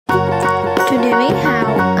we have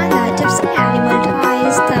a lot of animal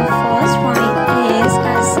toys. The first one is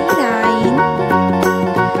a sea lion.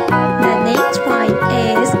 The next one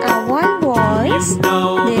is a walrus.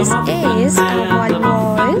 This is a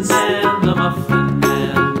walrus.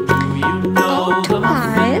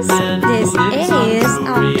 Octopus. This is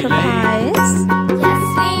octopus.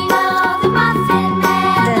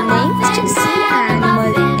 The next sea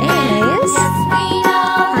animal is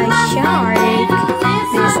a shark.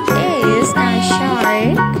 This is a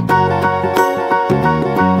shark.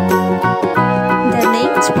 The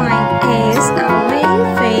next one is a whale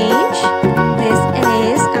fish. This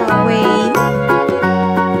is a whale.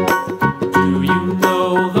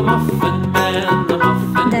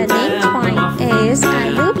 The next one is a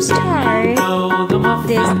lobster.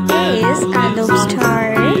 This is a lobster.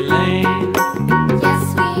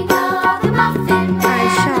 A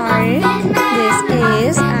shark. This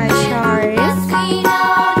is a shark.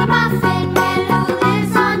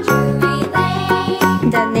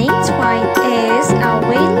 The next one is a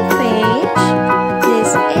whale fish.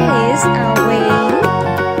 This is a whale.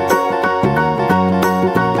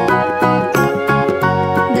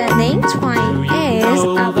 The next one is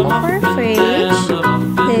a pufferfish.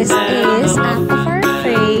 This is a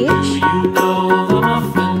pufferfish.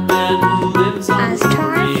 A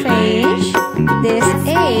starfish. This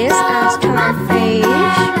is a starfish.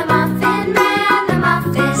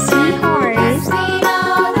 Seahorse.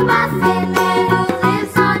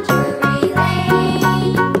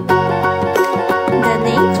 The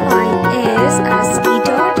next one is a sea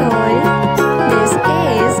turtle. This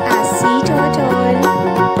is a sea turtle.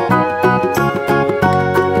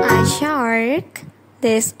 A shark.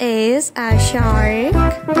 This is a shark.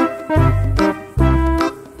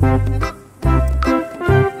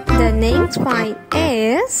 The next one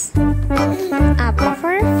is a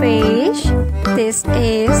pufferfish. This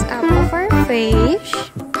is a pufferfish.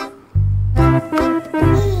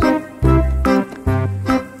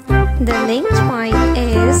 The next one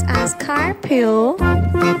is a scorpio.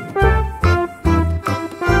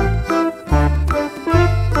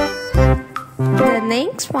 The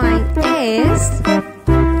next one is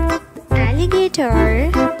alligator.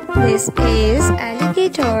 This is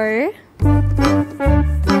alligator.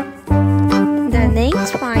 The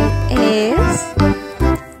next one is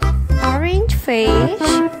orange fish.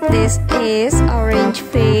 This is orange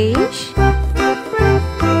fish.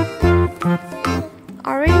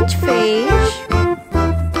 Orange fish.